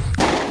up.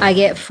 I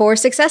get 4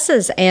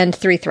 successes and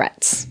 3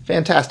 threats.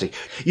 Fantastic.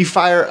 You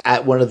fire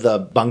at one of the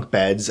bunk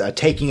beds,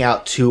 taking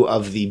out 2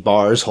 of the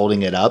bars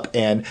holding it up,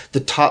 and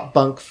the top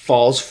bunk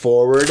falls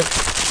forward.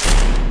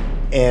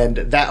 And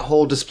that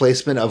whole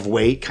displacement of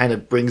weight kind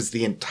of brings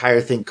the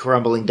entire thing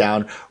crumbling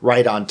down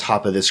right on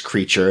top of this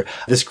creature.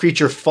 This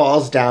creature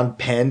falls down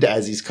pinned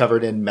as he's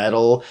covered in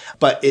metal,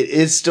 but it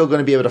is still going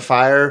to be able to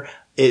fire.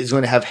 It is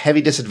going to have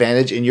heavy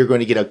disadvantage, and you're going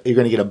to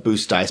get a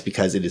boost dice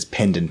because it is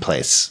pinned in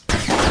place.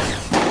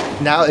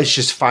 Now it's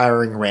just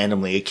firing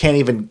randomly. It can't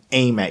even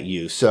aim at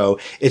you,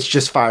 so it's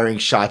just firing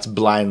shots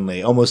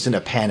blindly, almost in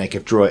a panic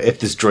if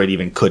this droid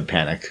even could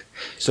panic.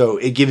 So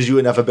it gives you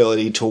enough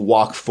ability to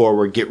walk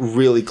forward, get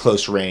really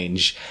close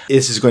range.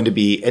 This is going to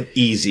be an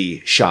easy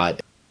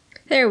shot.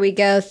 There we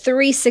go.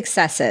 3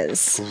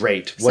 successes.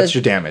 Great. What's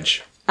your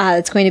damage?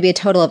 It's going to be a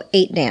total of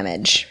 8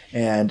 damage.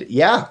 And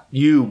yeah,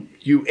 you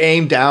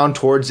aim down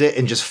towards it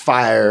and just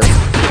fire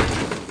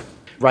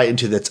right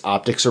into its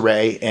optics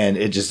array, and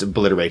it just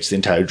obliterates the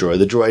entire droid.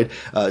 The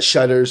droid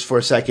shudders for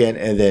a second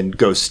and then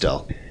goes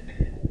still.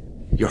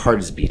 Your heart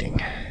is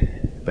beating.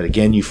 But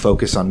again, you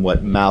focus on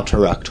what Mal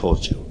Tarak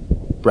told you.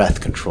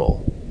 Breath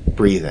control,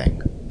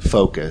 breathing,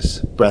 focus,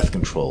 breath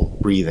control,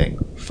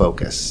 breathing,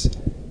 focus.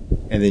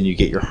 And then you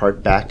get your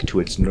heart back to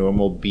its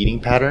normal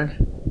beating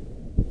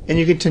pattern, and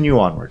you continue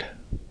onward.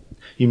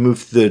 You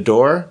move through the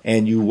door,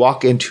 and you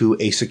walk into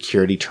a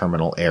security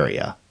terminal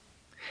area.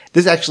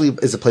 This actually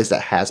is a place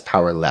that has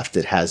power left.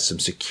 It has some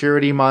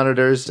security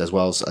monitors as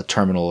well as a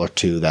terminal or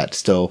 2 that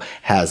still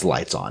has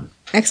lights on.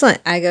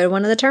 Excellent. I go to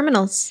one of the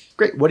terminals.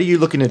 Great. What are you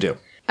looking to do?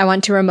 I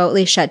want to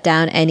remotely shut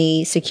down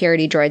any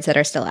security droids that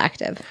are still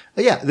active.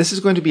 Yeah, this is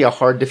going to be a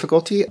hard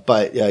difficulty,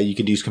 but you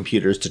could use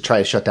computers to try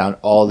to shut down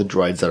all the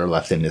droids that are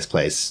left in this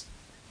place.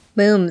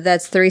 Boom.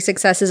 That's 3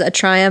 successes, a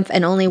triumph,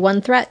 and only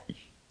 1 threat.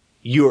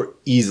 You're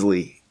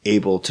easily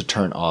able to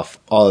turn off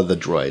all of the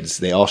droids.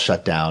 They all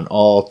shut down,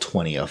 all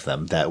 20 of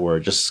them that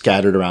were just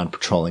scattered around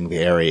patrolling the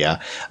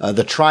area.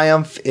 The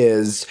triumph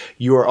is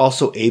you are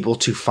also able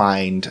to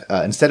find,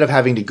 instead of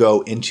having to go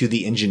into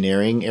the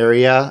engineering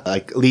area,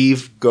 like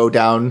go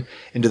down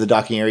into the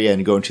docking area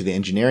and go into the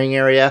engineering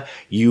area,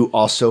 you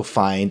also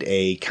find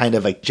a kind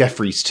of like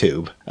Jeffries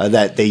tube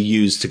that they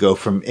use to go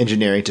from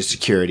engineering to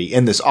security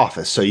in this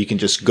office. So you can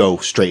just go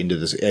straight into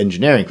this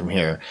engineering from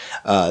here.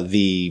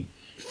 The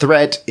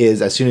threat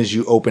is as soon as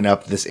you open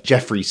up this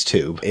Jeffries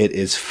tube, it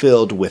is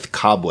filled with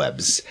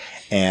cobwebs,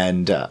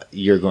 and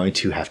you're going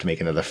to have to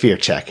make another fear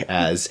check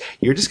as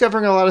you're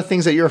discovering a lot of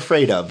things that you're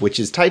afraid of,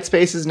 which is tight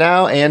spaces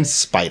now and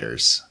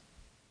spiders.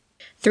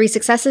 3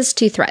 successes,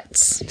 2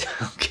 threats.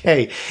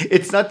 Okay,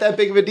 it's not that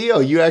big of a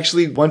deal. You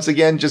actually, once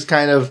again, just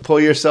kind of pull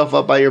yourself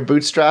up by your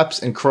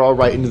bootstraps and crawl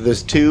right into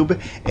this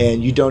tube,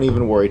 and you don't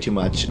even worry too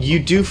much. You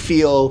do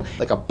feel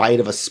like a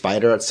bite of a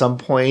spider at some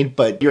point,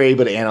 but you're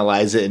able to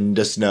analyze it and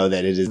just know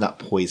that it is not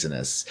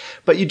poisonous.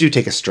 But you do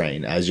take a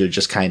strain as you're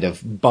just kind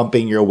of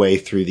bumping your way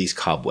through these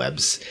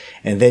cobwebs.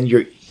 And then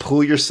you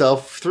pull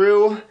yourself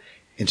through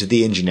into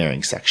the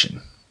engineering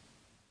section.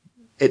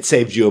 It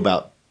saved you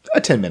about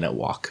a 10-minute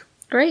walk.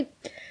 Great.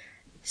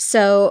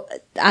 So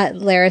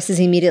Laris is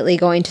immediately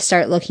going to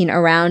start looking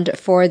around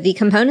for the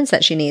components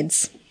that she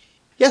needs.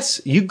 Yes,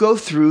 you go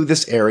through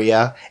this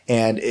area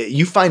and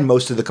you find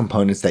most of the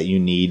components that you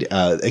need,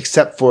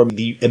 except for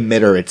the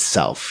emitter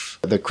itself,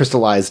 the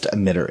crystallized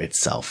emitter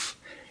itself.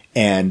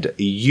 And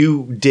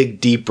you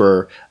dig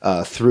deeper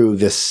through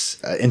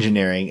this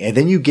engineering, and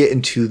then you get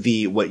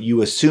into what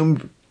you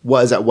assumed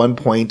was at one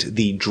point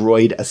the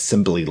droid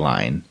assembly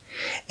line.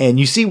 And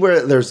you see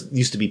where there's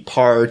used to be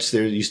parts,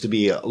 there used to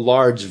be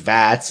large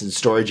vats and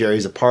storage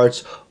areas of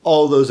parts.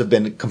 All those have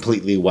been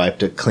completely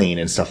wiped clean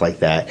and stuff like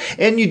that.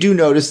 And you do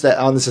notice that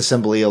on this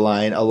assembly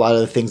line, a lot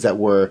of the things that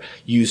were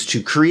used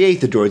to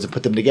create the droids and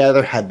put them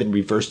together have been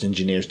reversed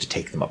engineers to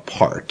take them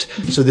apart.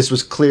 So this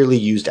was clearly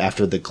used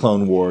after the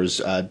Clone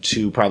Wars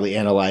to probably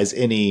analyze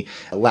any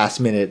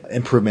last-minute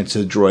improvements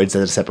to the droids that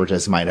the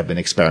Separatists might have been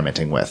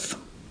experimenting with.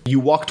 You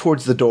walk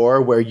towards the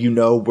door where you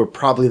know where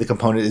probably the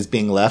component is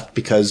being left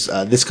because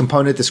this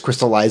component, this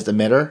crystallized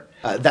emitter,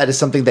 that is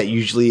something that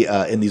usually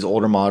in these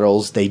older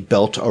models they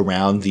built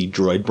around the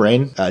droid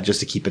brain just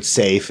to keep it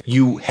safe.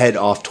 You head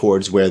off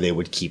towards where they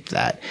would keep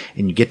that.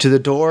 And you get to the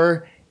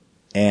door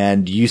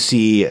and you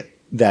see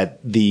that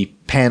the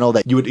panel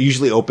that you would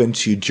usually open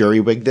to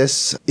jury-rig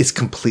this is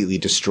completely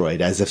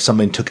destroyed, as if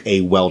someone took a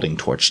welding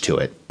torch to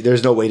it.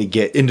 There's no way to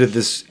get into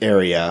this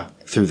area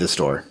through this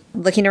door.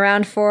 Looking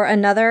around for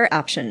another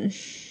option.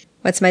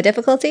 What's my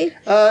difficulty?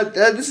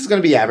 This is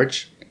going to be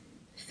average.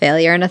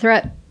 Failure and a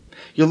threat.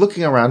 You're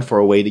looking around for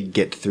a way to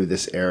get through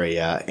this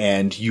area,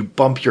 and you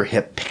bump your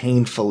hip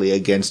painfully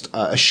against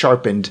a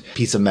sharpened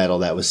piece of metal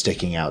that was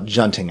sticking out,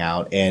 junting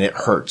out, and it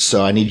hurts.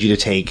 So I need you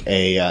to take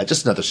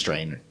just another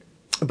strain.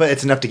 But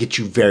it's enough to get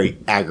you very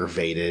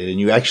aggravated, and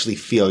you actually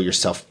feel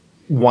yourself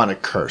want to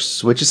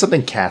curse, which is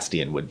something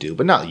Castian would do,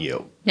 but not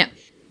you. No.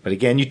 But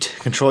again, you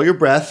control your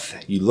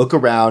breath, you look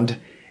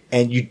around,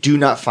 and you do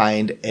not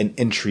find an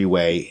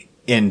entryway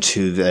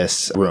into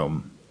this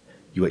room.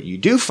 What you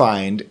do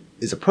find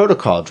is a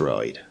protocol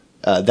droid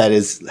that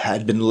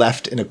had been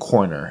left in a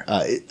corner.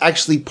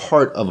 Actually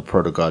part of a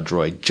protocol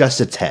droid, just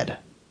its head.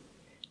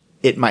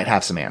 It might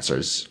have some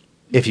answers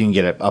if you can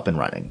get it up and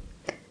running.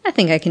 I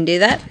think I can do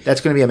that.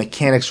 That's going to be a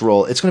mechanics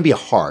roll. It's going to be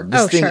hard.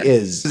 This thing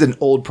is an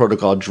old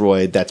protocol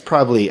droid that's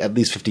probably at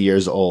least 50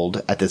 years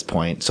old at this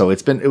point. So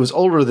it was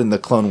older than the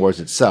Clone Wars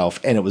itself,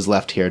 and it was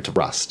left here to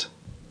rust.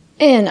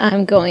 And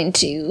I'm going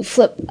to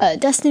flip a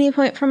destiny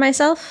point for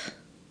myself.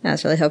 I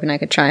was really hoping I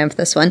could triumph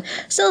this one.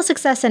 Still a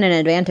success and an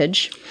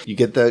advantage. You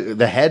get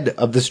the head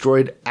of this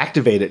droid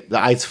activated. The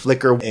eyes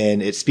flicker,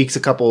 and it speaks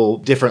a couple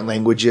different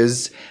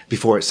languages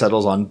before it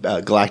settles on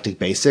Galactic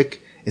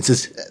Basic. It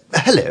says,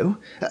 hello.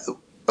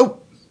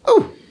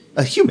 Oh,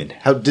 a human.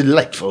 How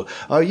delightful.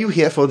 Are you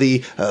here for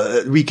the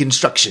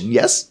reconstruction,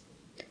 yes?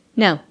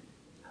 No.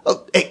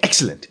 Oh,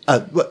 excellent. How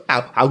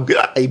could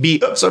I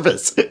be of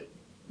service?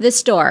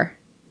 This door,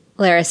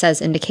 Lara says,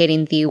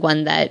 indicating the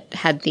one that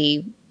had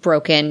the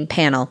broken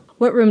panel.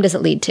 What room does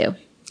it lead to?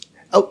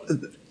 Oh,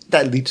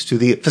 that leads to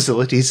the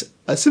facilities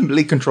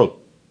assembly control.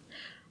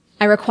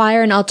 I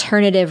require an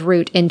alternative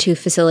route into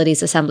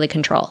facilities assembly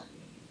control.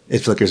 It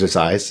flickers its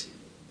eyes.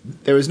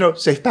 There is no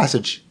safe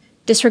passage.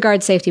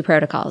 Disregard safety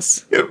protocols.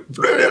 Through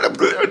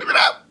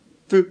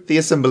the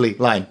assembly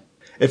line.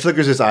 It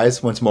flickers its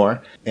eyes once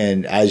more,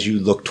 and as you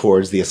look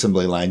towards the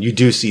assembly line, you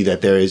do see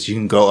that you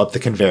can go up the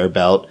conveyor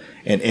belt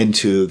and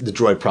into the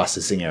droid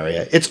processing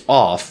area. It's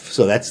off,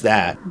 so that's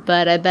that.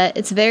 But I bet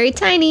it's very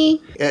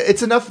tiny.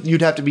 It's enough.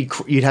 You'd have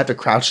to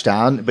crouch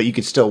down, but you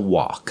could still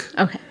walk.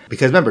 Okay.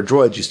 Because remember,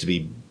 droids used to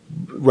be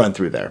run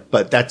through there,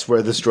 but that's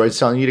where this droid's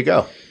telling you to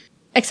go.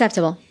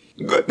 Acceptable.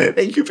 Good.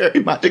 Thank you very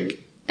much.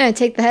 I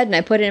take the head and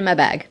I put it in my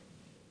bag.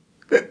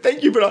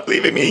 Thank you for not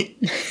leaving me.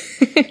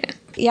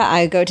 Yeah,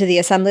 I go to the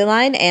assembly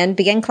line and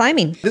begin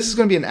climbing. This is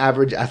going to be an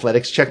average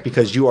athletics check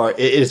because it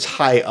is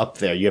high up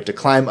there. You have to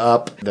climb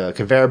up. The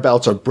conveyor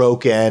belts are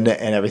broken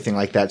and everything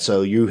like that,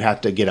 so you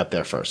have to get up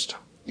there first.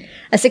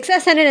 A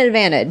success and an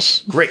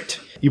advantage.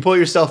 Great. You pull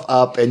yourself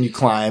up and you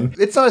climb.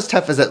 It's not as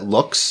tough as it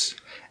looks.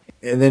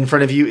 And then in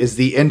front of you is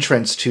the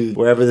entrance to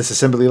wherever this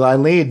assembly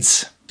line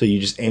leads. So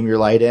you just aim your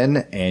light in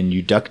and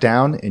you duck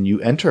down and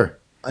you enter.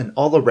 And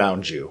all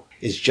around you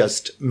is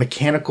just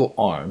mechanical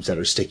arms that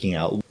are sticking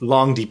out,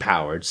 long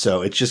depowered.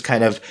 So it's just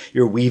kind of,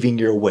 you're weaving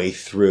your way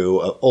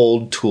through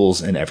old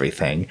tools and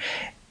everything.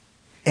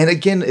 And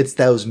again, it's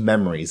those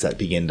memories that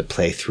begin to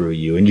play through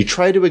you, and you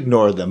try to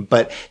ignore them,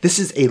 but this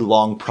is a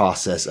long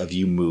process of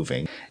you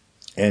moving.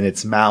 And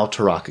it's Mal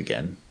Tarak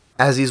again.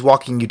 as he's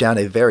walking you down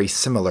a very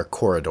similar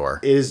corridor.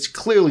 It is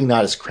clearly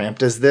not as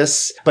cramped as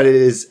this, but it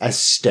is as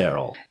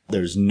sterile.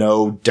 There's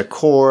no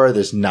decor,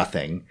 there's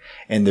nothing,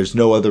 and there's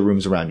no other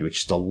rooms around you. It's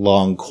just a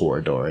long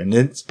corridor, and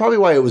it's probably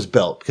why it was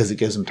built, because it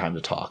gives him time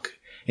to talk.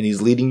 And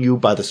he's leading you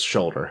by the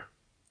shoulder.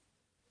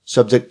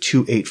 Subject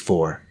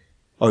 284.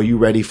 Are you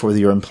ready for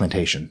your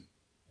implantation?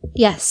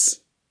 Yes.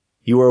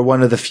 You are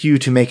one of the few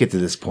to make it to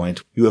this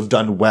point. You have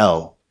done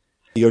well.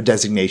 Your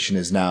designation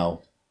is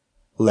now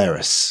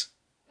Laris.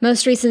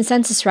 Most recent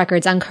census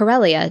records on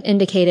Corellia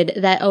indicated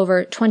that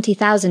over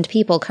 20,000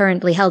 people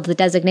currently held the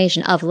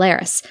designation of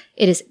Laris.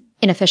 It is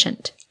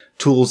inefficient.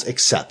 Tools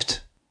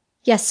accept.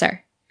 Yes,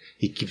 sir.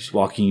 He keeps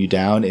walking you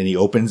down, and he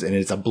opens, and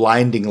it's a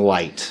blinding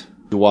light.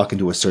 You walk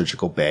into a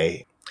surgical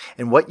bay.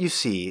 And what you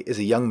see is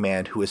a young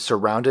man who is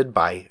surrounded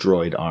by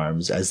Droid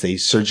arms as they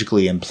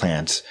surgically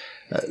implant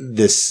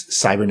this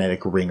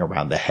cybernetic ring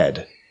around the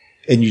head.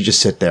 And you just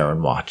sit there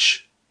and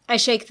watch. I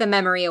shake the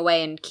memory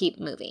away and keep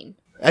moving.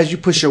 As you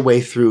push your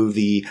way through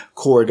the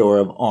corridor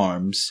of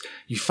arms,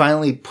 you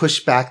finally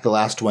push back the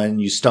last one.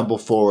 You stumble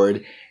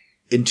forward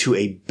into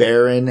a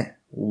barren,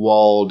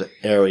 walled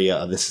area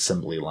of this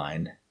assembly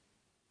line.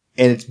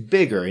 And it's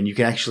bigger, and you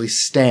can actually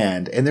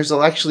stand. And there's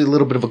actually a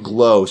little bit of a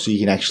glow, so you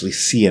can actually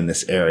see in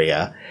this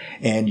area.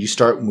 And you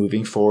start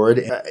moving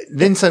forward.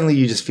 Then suddenly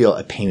you just feel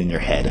a pain in your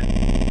head.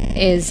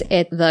 Is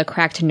it the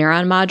cracked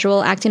neuron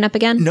module acting up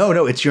again?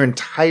 No, it's your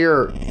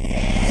entire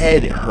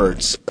head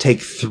hurts.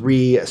 Take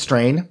 3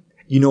 strain.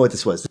 You know what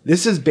this was.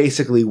 This is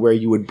basically where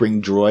you would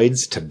bring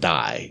droids to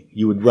die.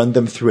 You would run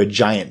them through a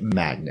giant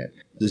magnet.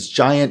 This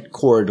giant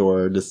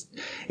corridor,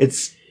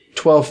 it's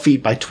 12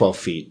 feet by 12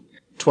 feet.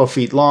 12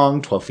 feet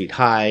long, 12 feet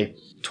high,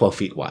 12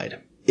 feet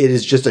wide. It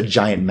is just a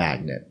giant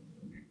magnet.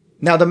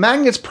 Now, the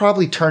magnet's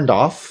probably turned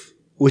off,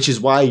 which is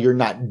why you're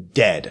not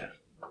dead.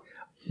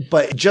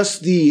 But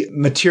just the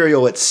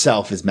material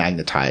itself is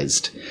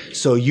magnetized.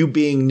 So you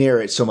being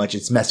near it so much,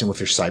 it's messing with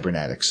your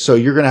cybernetics. So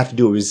you're going to have to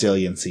do a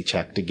resiliency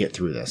check to get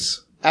through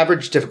this.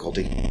 Average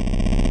difficulty.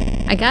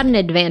 I got an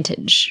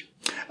advantage.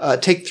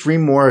 Take 3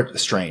 more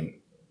strain.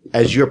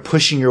 As you're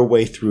pushing your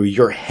way through,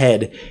 your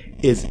head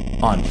is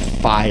on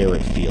fire,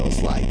 it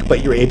feels like.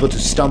 But you're able to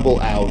stumble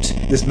out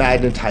this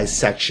magnetized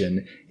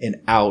section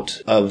and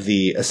out of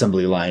the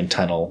assembly line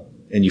tunnel.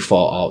 And you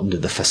fall out into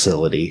the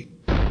facility.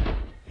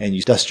 And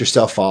you dust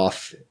yourself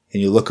off,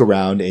 and you look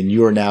around, and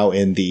you are now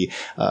in the,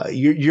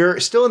 you're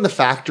still in the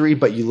factory,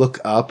 but you look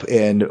up,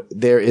 and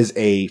there is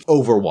a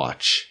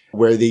overwatch,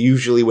 where they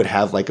usually would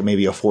have like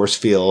maybe a force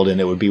field, and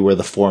it would be where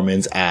the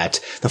foreman's at.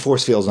 The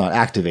force field's not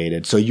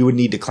activated, so you would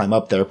need to climb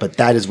up there, but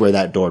that is where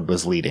that door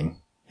was leading.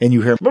 And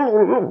you hear,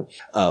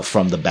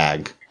 from the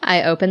bag.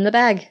 I open the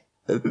bag.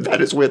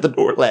 That is where the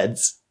door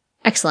leads.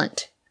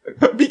 Excellent.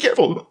 Be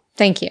careful.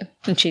 Thank you.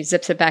 And she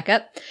zips it back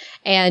up.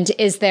 And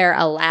is there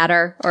a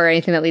ladder or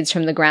anything that leads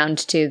from the ground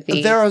to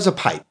the... There is a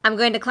pipe. I'm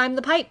going to climb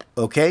the pipe.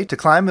 Okay, to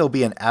climb it'll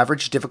be an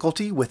average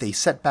difficulty with a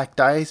setback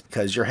dice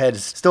because your head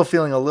is still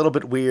feeling a little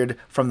bit weird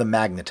from the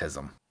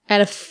magnetism. At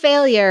a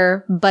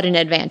failure, but an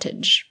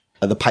advantage.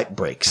 The pipe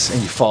breaks and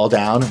you fall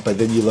down, but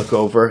then you look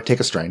over, take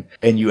a strain,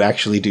 and you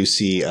actually do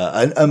see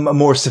a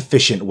more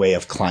sufficient way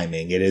of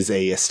climbing. It is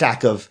a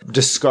stack of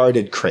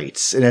discarded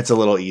crates, and it's a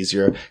little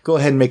easier. Go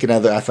ahead and make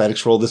another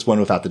athletics roll, this one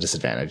without the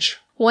disadvantage.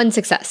 1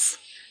 success.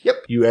 Yep.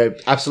 You are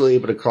absolutely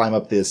able to climb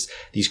up these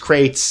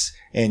crates,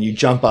 and you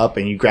jump up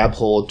and you grab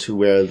hold to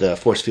where the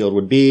force field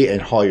would be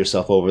and haul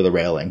yourself over the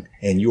railing.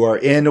 And you are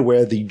in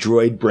where the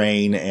droid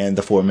brain and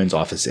the foreman's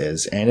office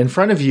is. And in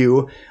front of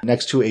you,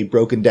 next to a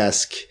broken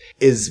desk,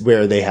 is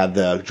where they have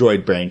the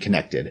droid brain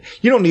connected.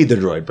 You don't need the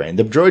droid brain.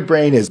 The droid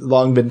brain has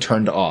long been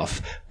turned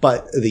off,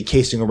 but the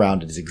casing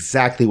around it is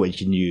exactly what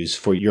you can use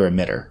for your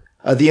emitter.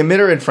 The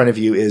emitter in front of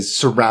you is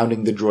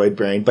surrounding the droid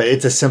brain, but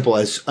it's as simple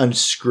as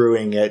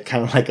unscrewing it,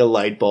 kind of like a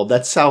light bulb.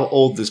 That's how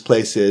old this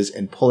place is,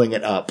 and pulling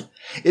it up.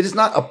 It is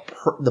not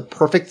the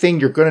perfect thing.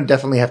 You're going to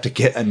definitely have to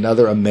get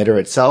another emitter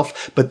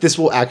itself, but this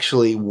will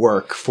actually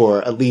work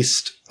for at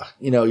least,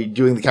 you're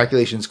doing the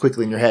calculations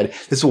quickly in your head.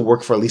 This will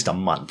work for at least a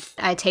month.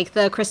 I take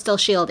the crystal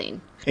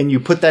shielding. And you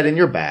put that in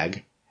your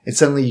bag, and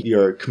suddenly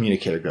your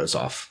communicator goes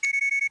off.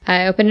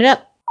 I open it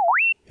up.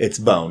 It's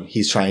Bone.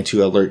 He's trying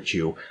to alert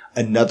you.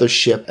 Another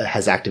ship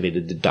has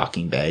activated the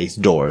docking bay's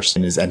doors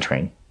and is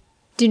entering.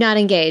 Do not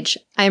engage.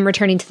 I am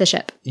returning to the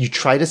ship. You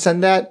try to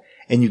send that,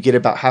 and you get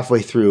about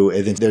halfway through,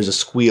 and then there's a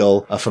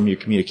squeal from your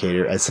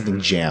communicator as something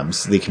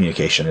jams the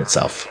communication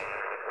itself.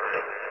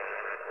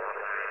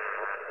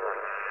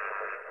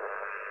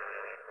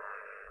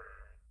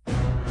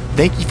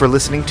 Thank you for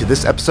listening to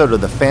this episode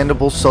of the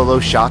Fandible Solo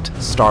Shot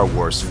Star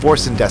Wars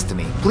Force and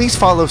Destiny. Please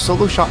follow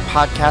Solo Shot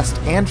Podcast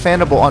and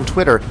Fandible on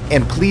Twitter,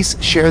 and please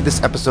share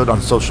this episode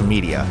on social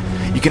media.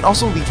 You can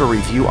also leave a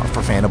review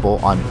for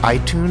Fandible on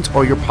iTunes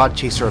or your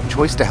podchaser of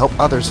choice to help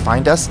others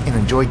find us and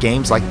enjoy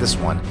games like this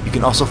one. You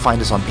can also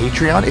find us on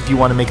Patreon if you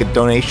want to make a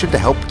donation to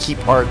help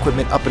keep our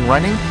equipment up and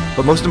running.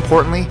 But most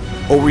importantly,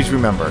 always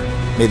remember,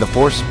 may the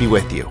Force be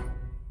with you.